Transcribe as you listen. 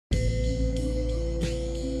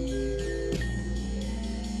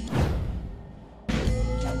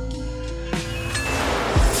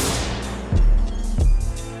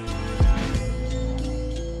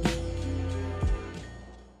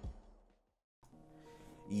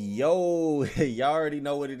Yo, y'all already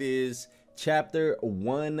know what it is. Chapter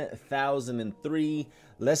 1003.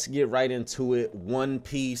 Let's get right into it. One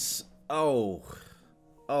Piece. Oh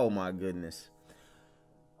my goodness.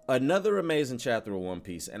 Another amazing chapter of One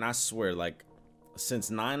Piece. And I swear, like, since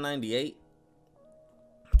 998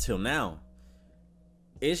 till now,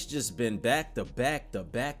 it's just been back to back to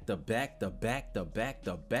back to back to back to back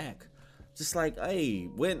to back. Just like, hey,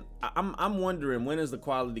 when I'm wondering, when is the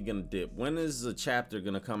quality gonna dip? When is a chapter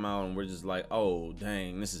gonna come out and we're just like, oh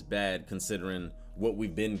dang, this is bad considering what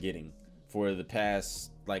we've been getting for the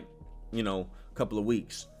past, like, you know, couple of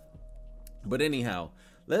weeks. But anyhow,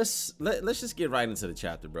 let's just get right into the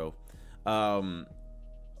chapter, bro.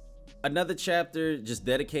 Another chapter just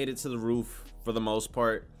dedicated to the roof for the most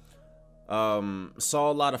part. Saw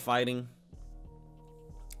a lot of fighting.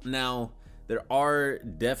 Now, there are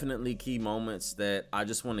definitely key moments that I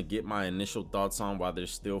just want to get my initial thoughts on while they're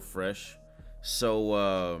still fresh.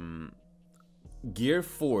 So, Gear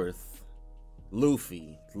 4th,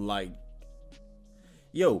 Luffy, like,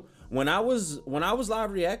 yo, when I was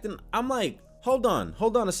live reacting, I'm like, hold on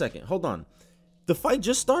a second, hold on. The fight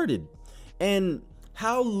just started, and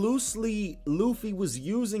how loosely Luffy was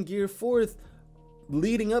using Gear 4th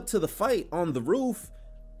leading up to the fight on the roof,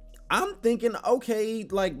 I'm thinking, okay,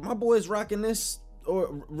 like, my boy's rocking this,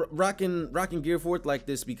 or rocking Gear 4th like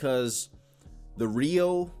this because the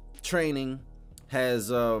Rio training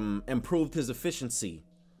has improved his efficiency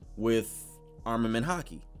with armament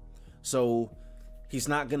hockey. So he's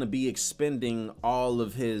not gonna be expending all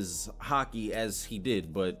of his hockey as he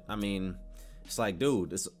did. But I mean, it's like,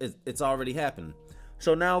 dude, it's already happened.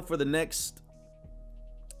 So now for the next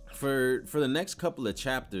couple of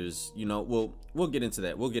chapters, you know, we'll get into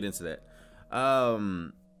that.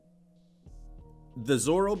 The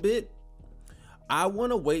Zoro bit, I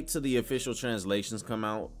want to wait till the official translations come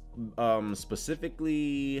out,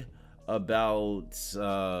 specifically about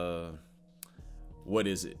what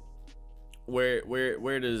is it, where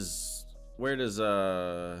does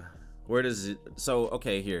it, so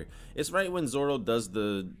okay, here it's right when Zoro does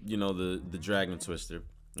the, you know, the dragon twister,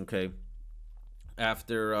 okay,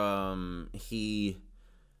 after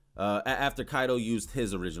after Kaido used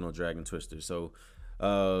his original dragon twister. So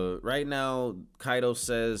right now Kaido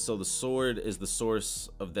says, so the sword is the source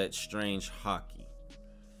of that strange hockey,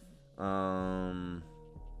 and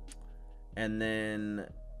then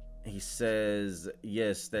he says,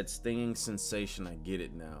 yes, that stinging sensation, I get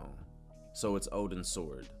it now, so it's Odin's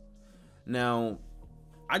sword. Now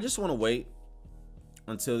I just want to wait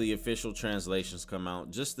until the official translations come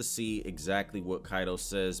out just to see exactly what Kaido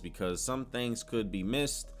says, because some things could be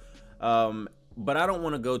missed, but I don't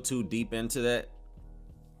want to go too deep into that.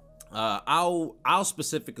 I'll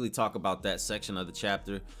specifically talk about that section of the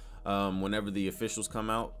chapter whenever the officials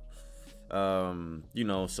come out, you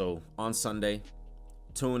know, so on Sunday.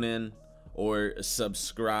 Tune in or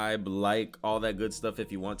subscribe, like, all that good stuff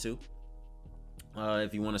if you want to.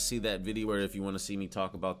 If you want to see that video, or if you want to see me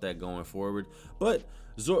talk about that going forward. But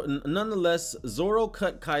nonetheless, Zoro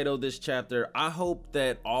cut Kaido this chapter. I hope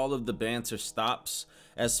that all of the banter stops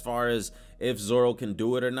as far as if Zoro can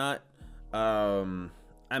do it or not. I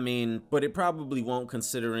mean, but it probably won't,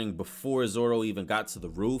 considering before Zoro even got to the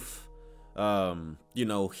roof, you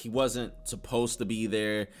know, he wasn't supposed to be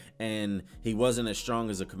there, and he wasn't as strong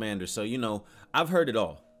as a commander. So, you know, I've heard it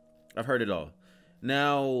all.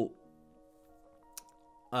 Now,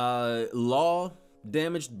 Law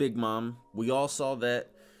damaged Big Mom. We all saw that.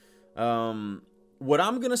 What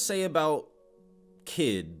I'm gonna say about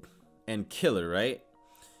Kid and Killer, right,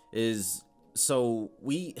 is, so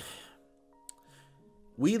we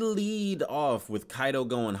lead off with Kaido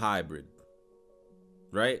going hybrid,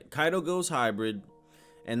 right? Kaido goes hybrid,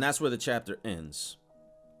 and that's where the chapter ends.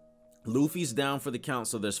 Luffy's down for the count,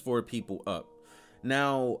 so there's 4 people up.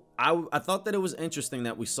 Now, I thought that it was interesting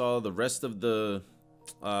that we saw the rest of the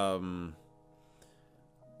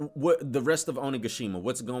rest of Onigashima,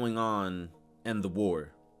 what's going on in the war.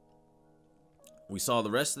 We saw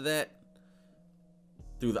the rest of that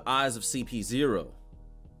through the eyes of CP0,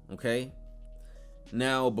 okay?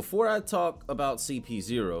 Now, before I talk about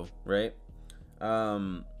CP0, right,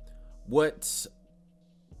 what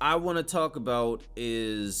I want to talk about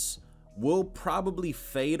is, we'll probably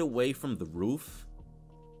fade away from the roof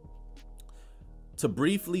to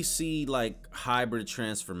briefly see, like, hybrid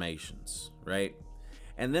transformations, right?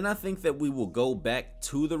 And then I think that we will go back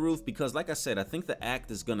to the roof, because like I said, I think the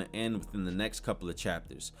act is going to end within the next couple of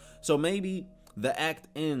chapters. So maybe the act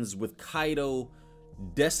ends with Kaido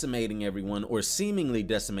decimating everyone, or seemingly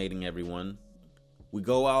decimating everyone. We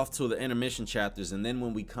go off to the intermission chapters, and then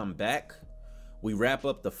when we come back, we wrap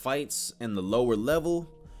up the fights in the lower level,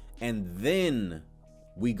 and then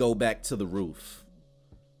we go back to the roof.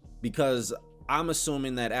 Because I'm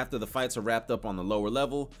assuming that after the fights are wrapped up on the lower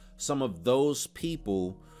level, some of those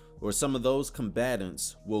people or some of those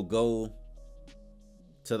combatants will go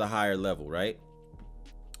to the higher level, right?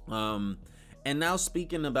 And now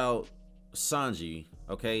speaking about Sanji,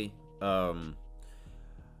 okay, I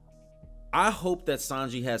hope that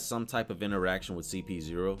Sanji has some type of interaction with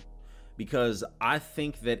CP0, because I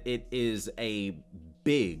think that it is a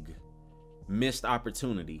big missed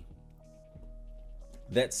opportunity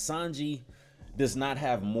that Sanji does not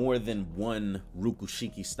have more than one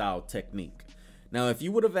Rukushiki style technique. Now, if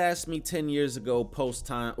you would have asked me 10 years ago, post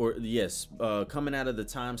time, or yes, coming out of the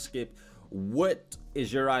time skip, what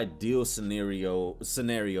is your ideal scenario for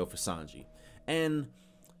Sanji? And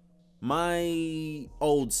my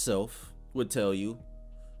old self would tell you,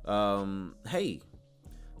 hey,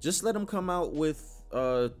 just let him come out with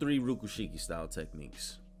 3 Rukushiki style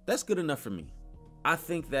techniques. That's good enough for me. I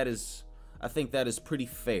think that is pretty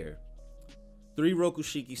fair. 3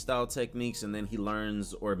 Rokushiki style techniques, and then he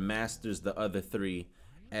learns or masters the other 3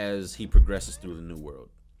 as he progresses through the new world.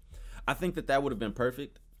 I think that would have been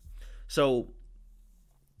perfect. So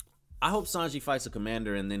I hope Sanji fights a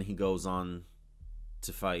commander, and then he goes on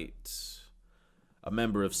to fight a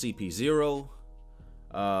member of CP0.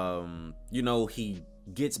 You know, he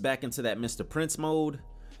gets back into that Mr. Prince mode.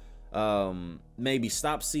 Maybe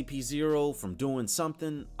stop CP0 from doing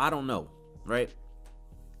something. I don't know, right?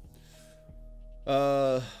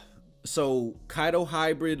 So Kaido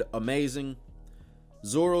hybrid, amazing.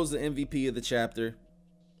 Zoro's the MVP of the chapter.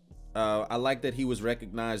 I like that he was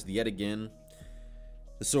recognized yet again.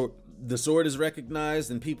 The sword is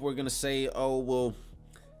recognized, and people are gonna say, "Oh, well,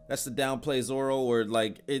 that's the downplay Zoro," or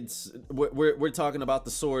like we're talking about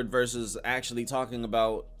the sword versus actually talking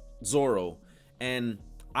about Zoro. And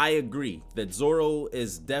I agree that Zoro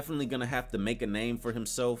is definitely gonna have to make a name for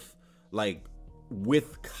himself, like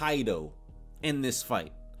with Kaido in this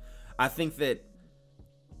fight. I think that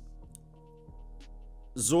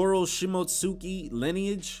Zoro's Shimotsuki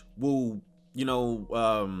lineage will, you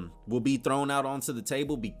know, will be thrown out onto the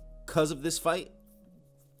table because of this fight.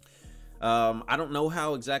 I don't know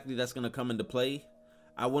how exactly that's gonna come into play.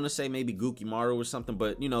 I want to say maybe Gukimaru or something,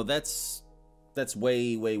 but you know, that's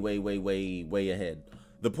way ahead.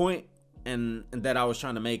 The point and that I was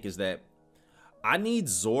trying to make is that I need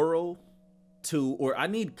Zoro to, or I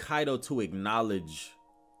need Kaido to acknowledge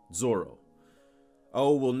Zoro.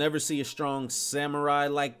 Oh, we'll never see a strong samurai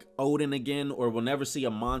like Odin again, or we'll never see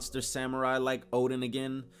a monster samurai like Odin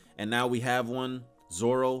again. And now we have one,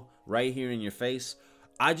 Zoro, right here in your face.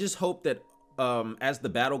 I just hope that as the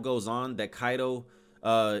battle goes on, that Kaido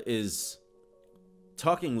is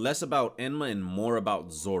talking less about Enma and more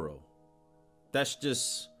about Zoro. That's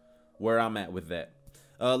just where I'm at with that.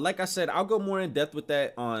 Like I said, I'll go more in depth with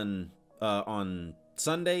that on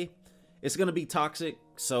Sunday. It's gonna be toxic,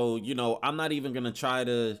 so you know, I'm not even gonna try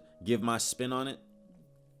to give my spin on it.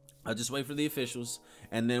 I'll just wait for the officials,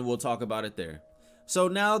 and then we'll talk about it there. So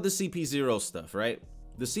now the CP0 stuff, right?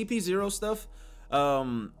 The CP0 stuff.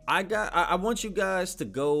 I want you guys to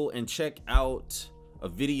go and check out a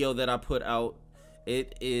video that I put out.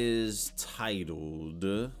 It is titled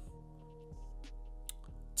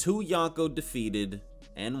 "2 Yonko Defeated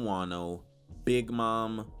and Wano, Big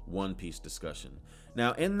Mom One Piece Discussion."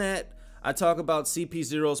 Now in that, I talk about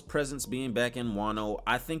CP0's presence being back in Wano.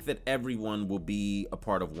 I think that everyone will be a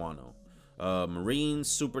part of Wano. Marines,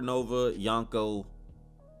 Supernova, Yonko,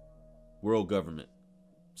 World Government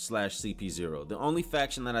 / CP0. The only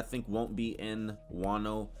faction that I think won't be in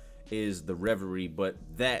Wano is the Reverie, but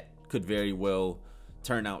that could very well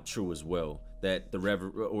turn out true as well. That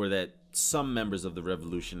that some members of the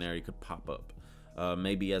Revolutionary could pop up,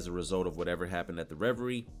 maybe as a result of whatever happened at the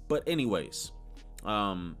Reverie. But anyways,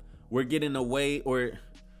 we're getting away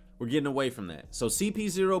from that. So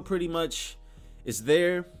CP0 pretty much is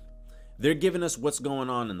there. They're giving us what's going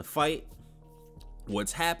on in the fight,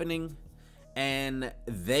 what's happening, and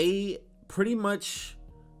they pretty much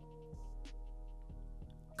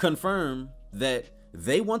confirm that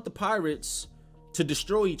they want the pirates to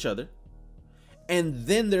destroy each other, and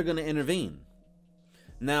then they're going to intervene.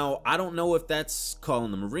 Now, I don't know if that's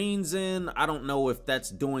calling the Marines in. I don't know if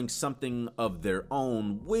that's doing something of their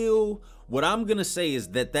own will. What I'm going to say is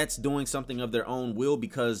that that's doing something of their own will,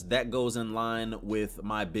 because that goes in line with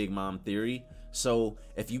my Big Mom theory. So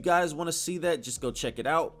if you guys want to see that, just go check it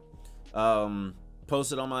out.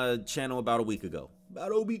 Posted on my channel about a week ago.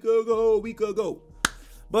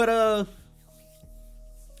 But,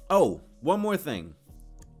 oh, one more thing.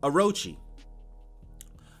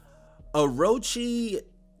 Orochi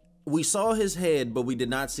We saw his head, but we did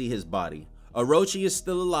not see his body. Orochi is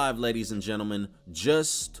still alive, ladies and gentlemen.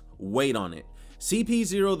 Just wait on it.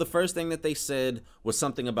 CP0, the first thing that they said was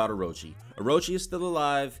something about Orochi. Orochi is still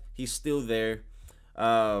alive. He's still there.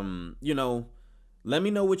 You know, let me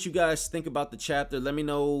know what you guys think about the chapter. Let me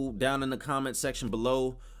know down in the comment section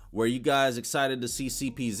below. Were you guys excited to see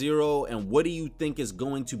CP0? And what do you think is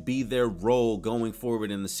going to be their role going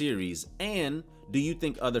forward in the series? And do you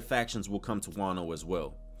think other factions will come to Wano as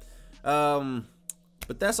well?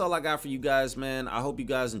 But that's all I got for you guys, man. I hope you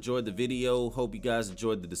guys enjoyed the video. Hope you guys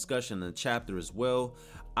enjoyed the discussion and the chapter as well.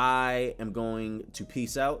 I am going to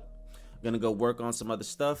peace out. I'm gonna go work on some other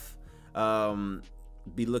stuff. Be on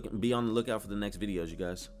the lookout for the next videos, you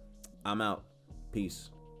guys. I'm out. Peace.